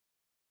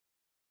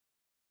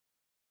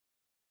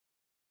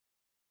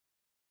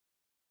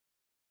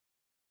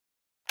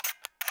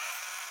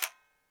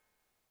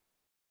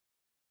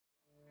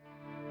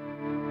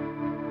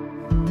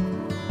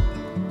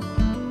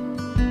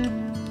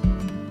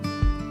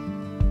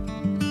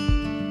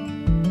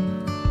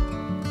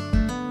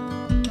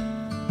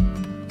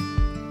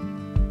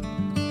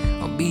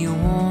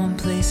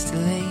nights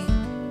delayed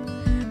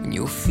when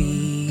you're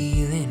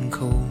feeling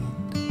cold,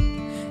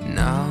 and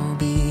I'll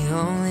be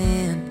all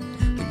in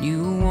when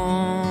you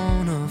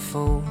wanna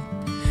fold.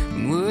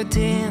 When we're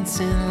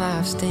dancing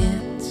life's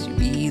dance, you'll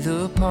be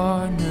the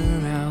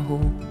partner I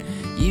hold.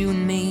 You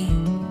and me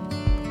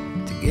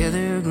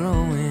together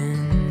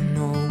growing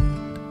old.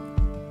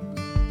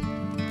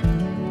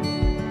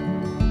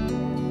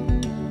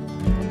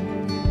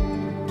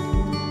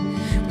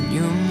 When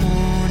you're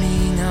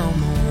mourning, I'll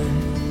mourn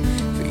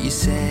for your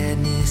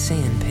sadness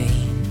and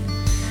pain.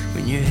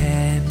 When you're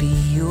happy,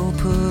 you'll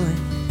put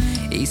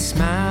a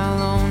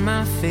smile on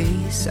my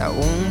face. I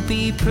won't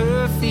be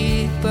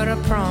perfect, but I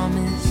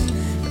promise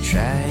I'll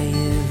try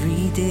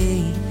every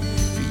day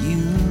for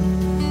you.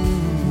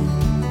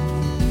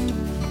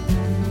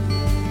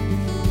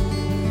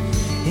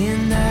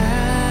 And I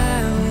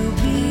will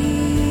be,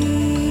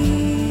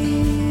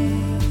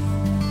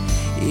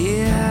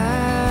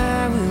 yeah,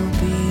 I will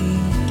be,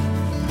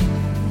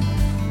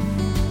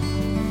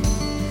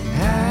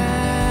 I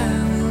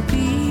will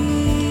be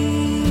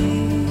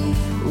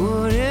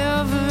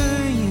whatever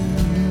you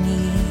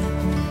need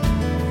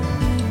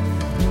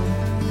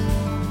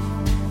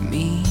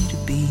me to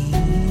be.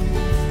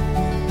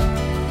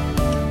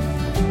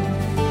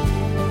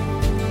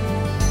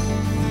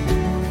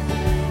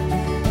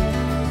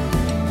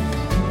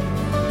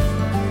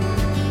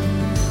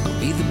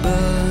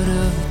 Butt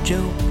of a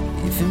joke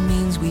if it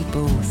means we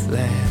both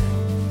laugh.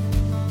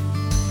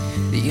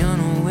 The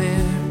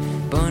unaware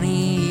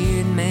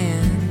bunny-eared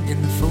man in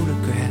the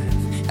photograph.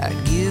 I'd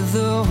give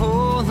the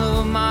whole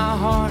of my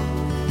heart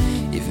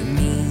if it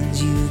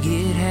means you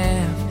get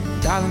half.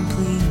 Darling,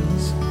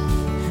 please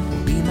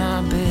be my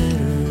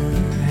better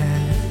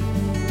half.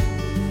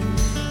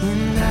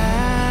 And I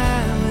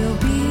will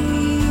be,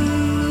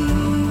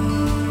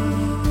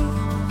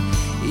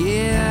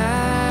 yeah,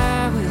 I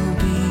will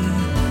be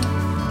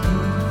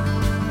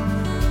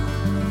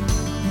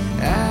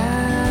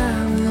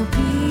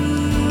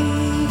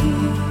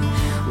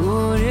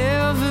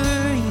whatever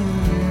you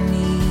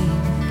need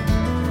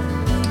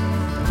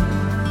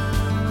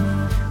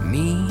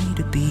me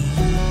to be.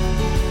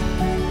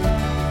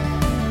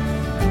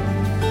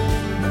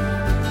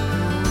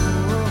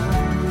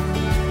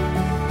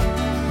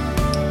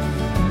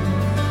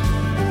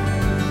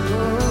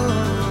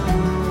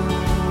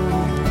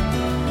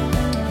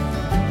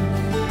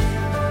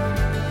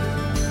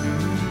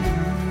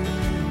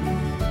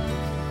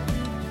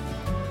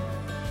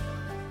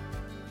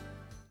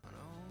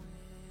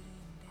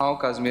 हांव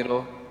काझमिरो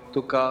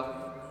तुका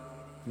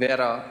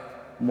vera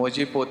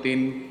म्हजी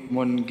पोतीन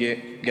म्हूण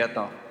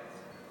घेता.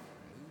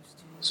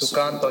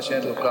 सुखान तशें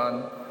दुखान,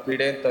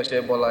 पिडेन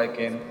तशें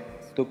भलायकेन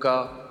तुका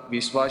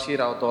विश्वासी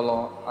रावतलो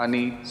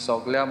आनी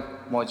सगळ्या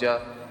म्हज्या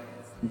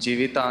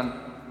जिवितान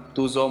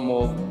तुजो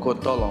मोग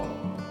करतलो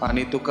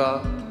आनी तुका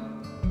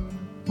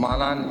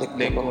मानान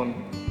लेखतलो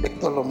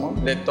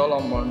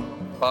म्हूण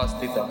पास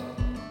दिता.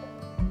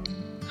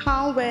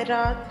 हांव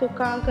वेरा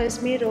तुका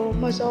काझमिरो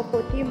म्हजो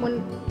पोती म्हूण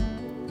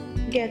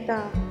घेता.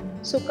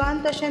 सुखान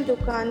तशें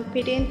दुखान,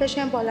 पिडेन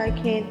तशें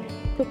भलायकेन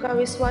तुका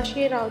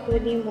विस्वाशी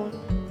रावतली म्हूण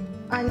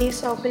आनी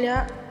सगळ्या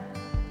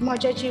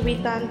म्हज्या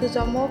जिवितान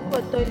तुजो मोग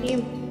करतली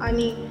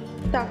आनी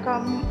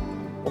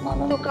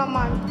तुका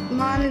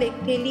मान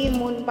लेखतली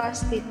म्हूण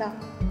भास दिता.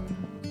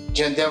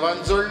 जें देवान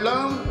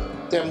जोडलां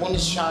तें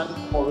मनशान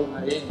मोडूं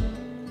न्हये.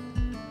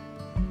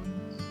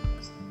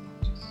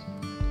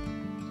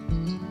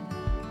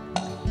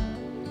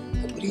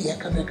 बरी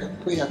एकामेकाक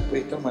पळयात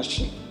पळयता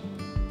मातशी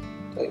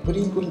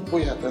बरी करून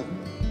पळयात.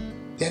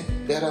 तें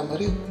बेरा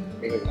मरे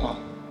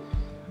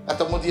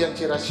आतां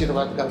मुदयांचेर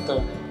आशिर्वाद घालता.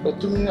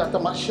 तुमी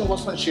आतां मातशें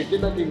वचून शेटी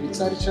लागीं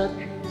विचारशात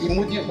ही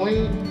मुदी खंय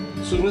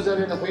सुरू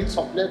जाली आनी खंय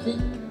सोंपल्या ती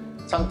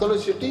सांगतलो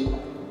शेटी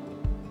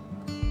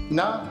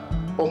ना.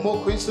 हो मोग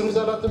खंय सुरू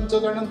जाला तुमचो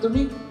जाणान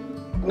तुमी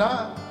ना.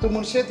 तूं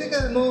मुनशेती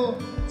काय न्हू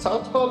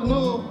सावथ हॉल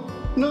न्हू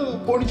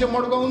पणजे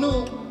मडगांव न्हू.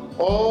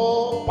 हो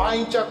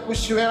मांयच्या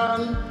कुशव्यान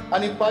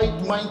आनी पायत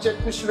मांयच्या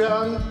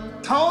कुशव्यान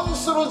थावन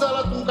सुरू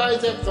जाला तुमकां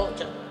आयज एक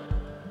जावचें.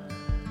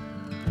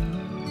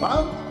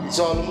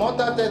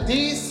 जल्मता ते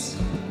दीस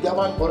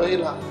देवान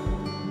बरयला.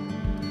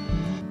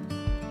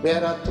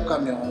 वेरा तुका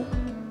मेळो,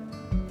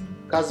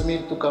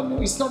 काझमीर तुका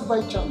मेळो. It's not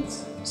by chance.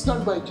 It's not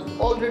by chance.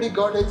 Already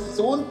God has His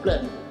own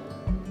plan.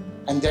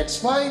 And that's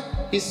why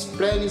His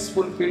plan is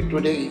fulfilled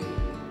today.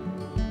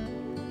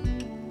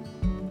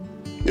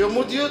 ह्यो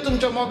मुदयो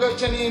तुमच्या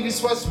मोगाची आनी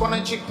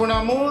विस्वासपणाची खुणा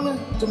म्हूण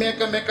तुमी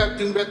एकामेकाक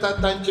दिवंक येतात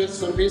तांचे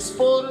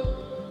सर्वेस्पोर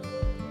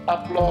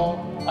आपलो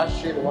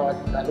आशिर्वाद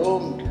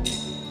घालूंक.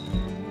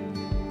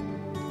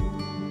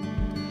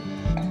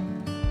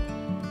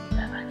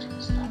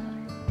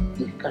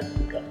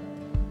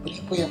 बरी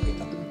पळया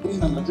पळयता तुमी पळय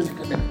नाका तुमी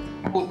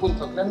एकामेकाक पोवन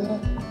सगळ्यांक न्हू.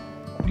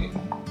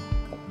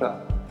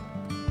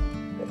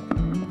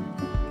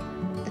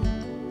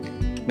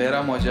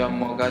 वेरा म्हज्या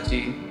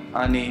मोगाची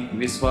आनी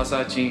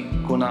विस्वासाची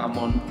खुणा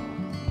म्हूण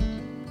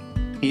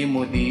ही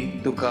मुदी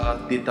तुका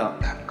दिता.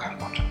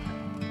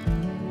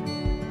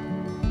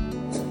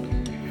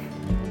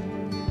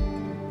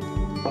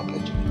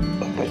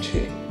 बापाची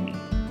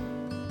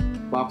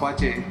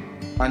बापाचे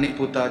आनी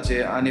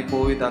पुताचे आनी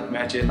पवित्र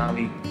आत्म्याचे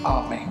नावी.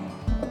 आमेन.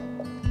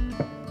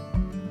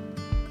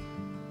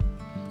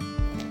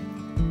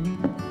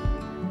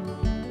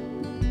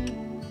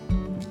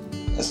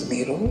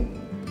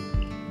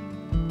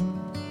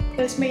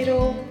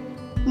 Casmiro,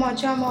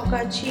 म्हज्या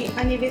मोगाची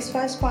आनी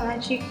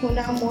विस्वासपणाची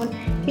खुणा म्हूण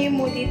ही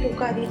मुदी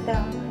तुका दिता,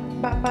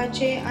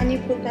 बापाचे आनी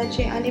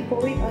पुताचे आनी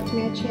पवित्र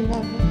आत्म्याचे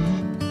नावी.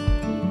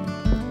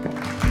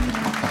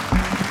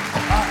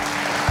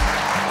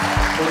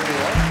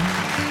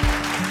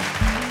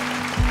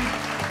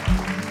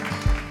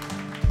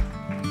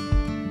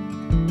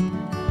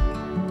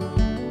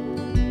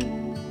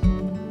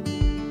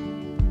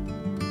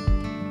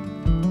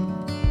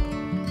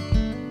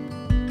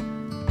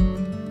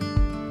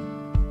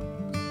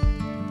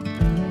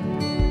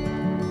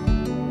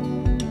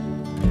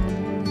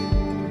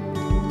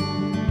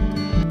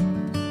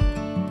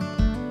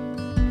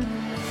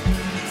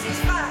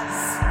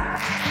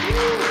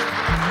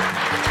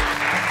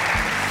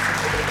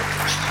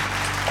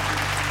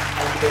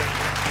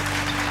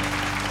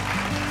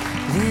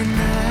 Then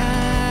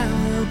I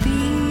will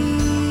be,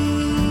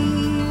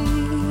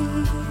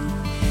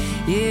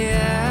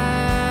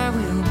 yeah, I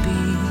will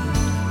be,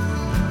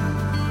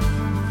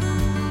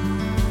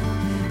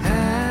 I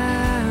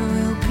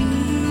will be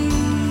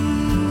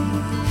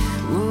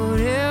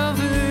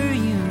whatever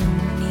you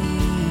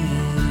need.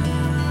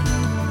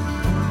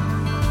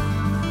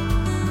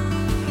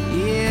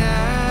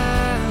 Yeah,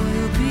 I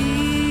will be,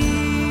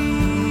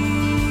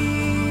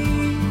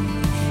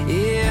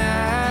 yeah.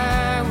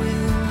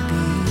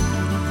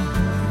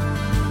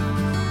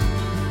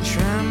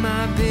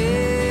 My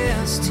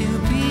best to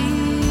be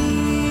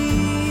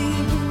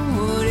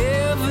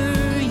whatever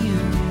you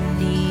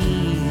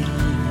need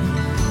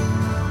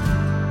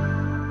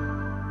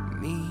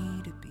me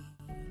to be.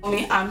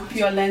 I'm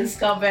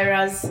Violenska,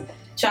 Vera's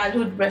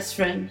childhood best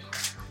friend.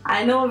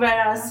 I know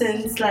Vera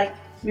since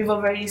we were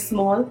very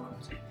small.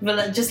 We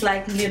were just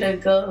like little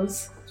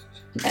girls.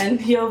 And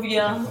here we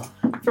are,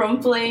 from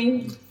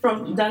playing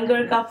from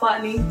Dangar Ka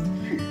Pani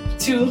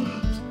to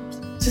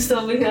just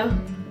over here.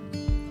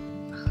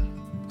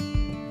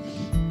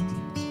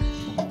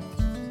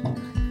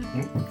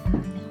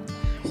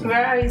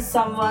 Vera is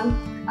someone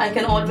I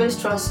can always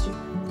trust you.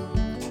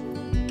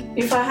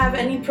 If I have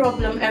any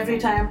problem every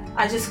time,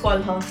 I just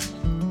call her.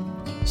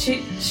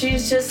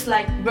 She's just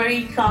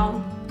very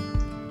calm,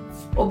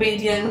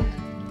 obedient,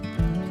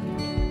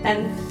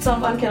 and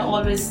someone can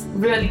always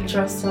really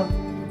trust her.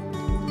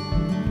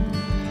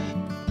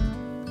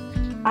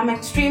 I'm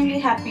extremely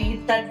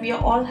happy that we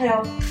are all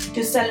here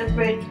to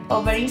celebrate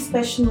a very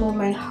special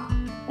moment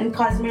in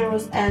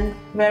Casmiro's and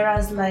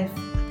Vera's life.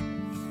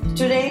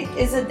 Today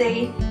is a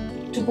day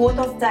to both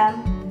of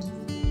them.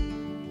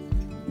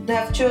 They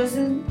have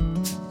chosen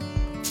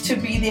to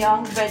be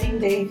their wedding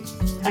day,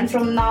 and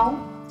from now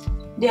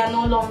they are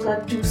no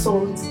longer two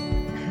souls,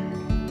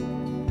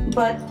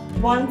 but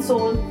one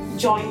soul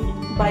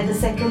joined by the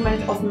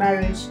sacrament of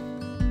marriage.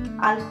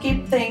 I'll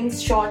keep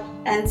things short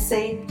and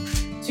say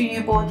to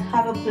you both,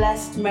 have a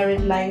blessed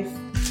married life.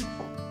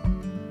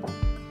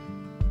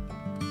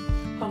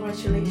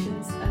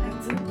 Congratulations,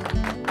 Alexa.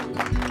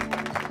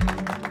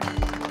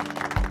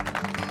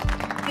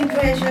 A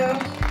pleasure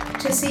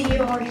to see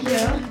you all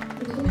here.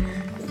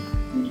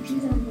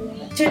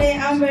 Today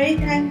I'm very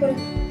thankful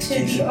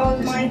to the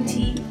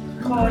Almighty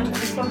God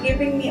for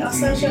giving me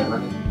such a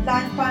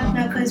life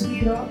partner,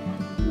 Casmiro,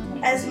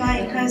 as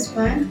my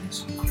husband.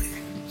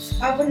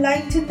 I would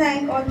like to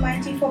thank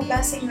Almighty for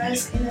blessing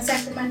us in the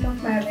sacrament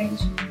of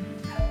marriage,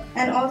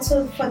 and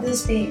also for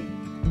this day.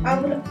 I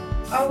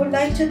would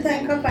like to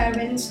thank our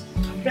parents,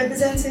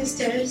 brothers and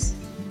sisters,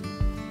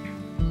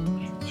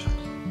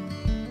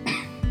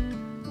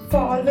 for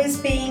always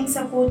being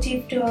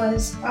supportive to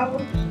us. I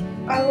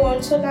would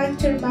also like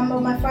to remember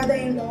my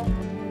father-in-law,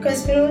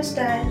 Casmiro's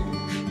dad.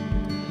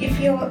 If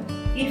he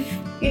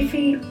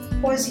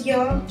was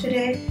here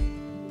today,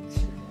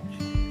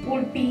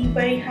 would be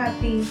very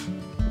happy.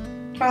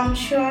 I'm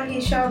sure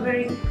he's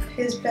showering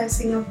his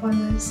blessing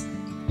upon us.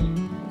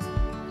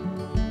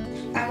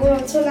 I would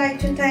also like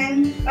to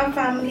thank our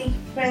family,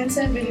 friends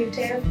and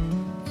relatives.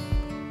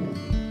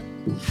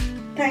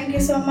 Thank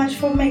you so much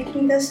for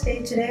making this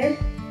day today.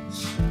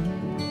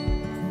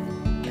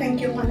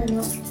 Thank you, one and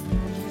all.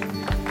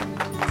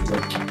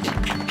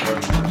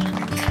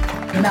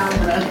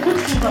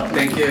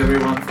 Thank you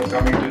everyone for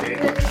coming today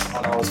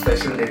on our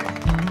special day.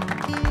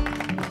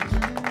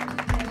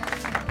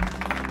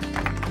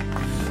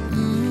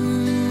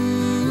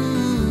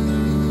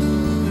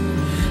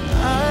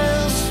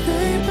 I'll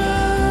stay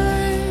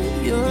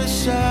by your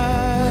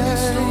side.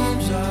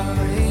 Storms are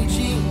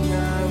raging, I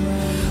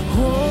will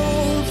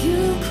hold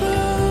you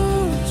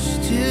close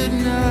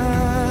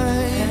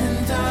tonight,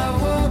 and I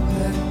won't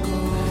let go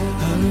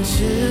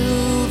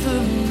until the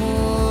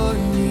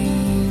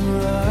morning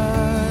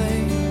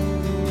light.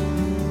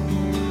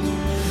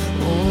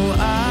 Oh,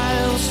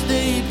 I'll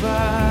stay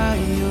by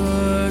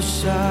your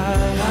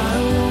side.